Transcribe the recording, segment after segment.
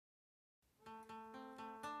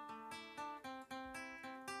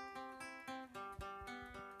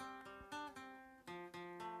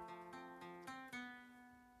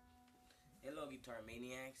fellow guitar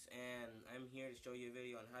maniacs, and I'm here to show you a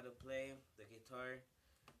video on how to play the guitar,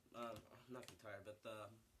 not guitar, but the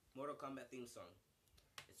Mortal Kombat theme song.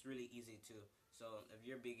 It's really easy too, so if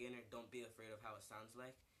you're a beginner, don't be afraid of how it sounds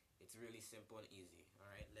like. It's really simple and easy.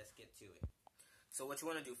 Alright, let's get to it. So what you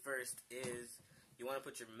want to do first is, you want to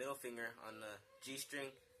put your middle finger on the G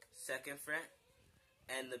string 2nd fret,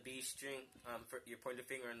 and the B string, your pointer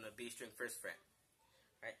finger on the B string 1st fret.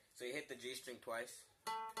 Alright, so you hit the G string twice,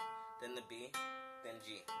 then the B, then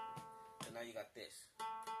G. So now you got this.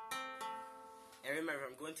 And remember, if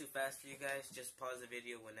I'm going too fast for you guys, just pause the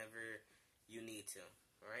video whenever you need to.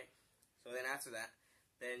 Alright? So then after that,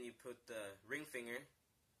 then you put the ring finger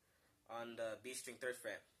on the B string 3rd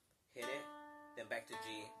fret. Hit it, then back to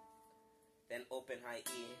G, then open high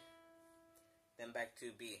E, then back to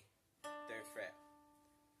B, 3rd fret.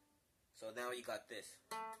 So now you got this.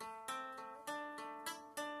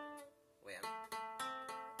 Wait a minute.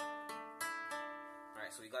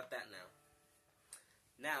 Alright, so we got that now.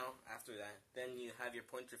 Now, after that, then you have your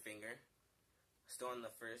pointer finger still on the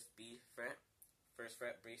 1st B fret, 1st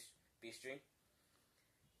fret B string.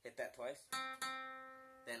 Hit that twice.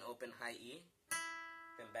 Then open high E,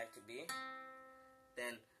 then back to B,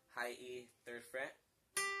 then high E 3rd fret,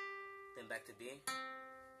 then back to B,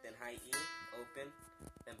 then high E, open,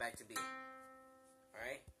 then back to B.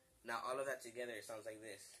 Alright? Now all of that together, it sounds like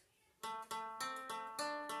this.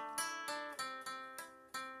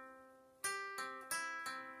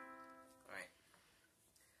 Alright.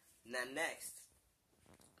 Now next,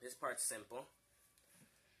 this part's simple.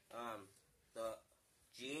 The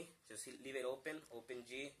G, just leave it open, open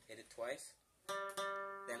G, hit it twice,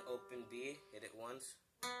 then open B, hit it once,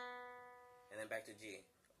 and then back to G,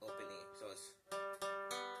 open E. So it's,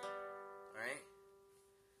 alright?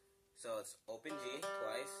 So it's open G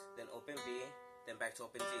twice, then open B, then back to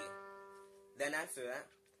open G. Then after that,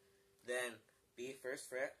 then B 1st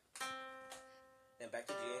fret, then back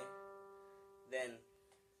to G, then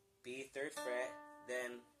B 3rd fret,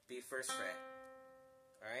 then B 1st fret.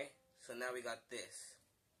 Alright? So now we got this.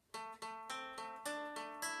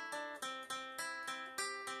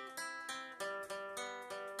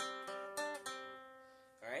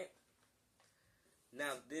 Alright?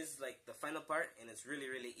 Now this is like the final part, and it's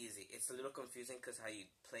really easy. It's a little confusing because how you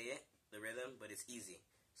play it, the rhythm, but it's easy.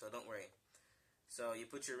 So don't worry. So you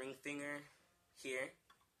put your ring finger here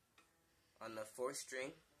on the 4th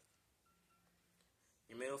string,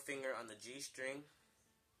 your middle finger on the G string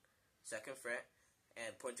 2nd fret,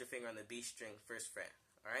 and point your finger on the B string 1st fret.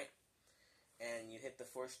 Alright? And you hit the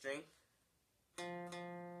 4th string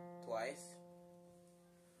twice,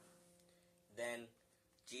 then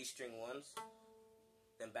G string once,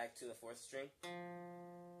 then back to the 4th string,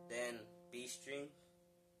 then B string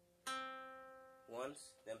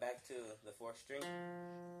once, then back to the 4th string,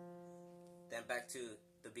 then back to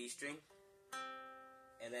the B string,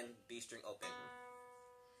 and then B string open.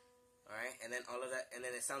 Alright, and then all of that, and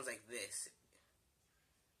then it sounds like this.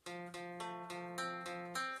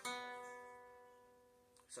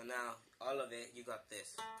 So now, all of it, you got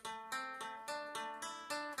this.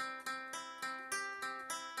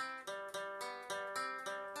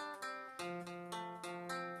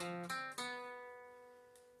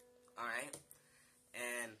 Alright,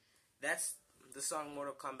 and that's the song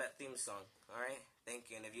Mortal Kombat theme song. Alright, thank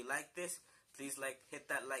you. And if you like this, please hit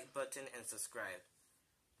that like button and subscribe.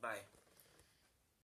 Bye.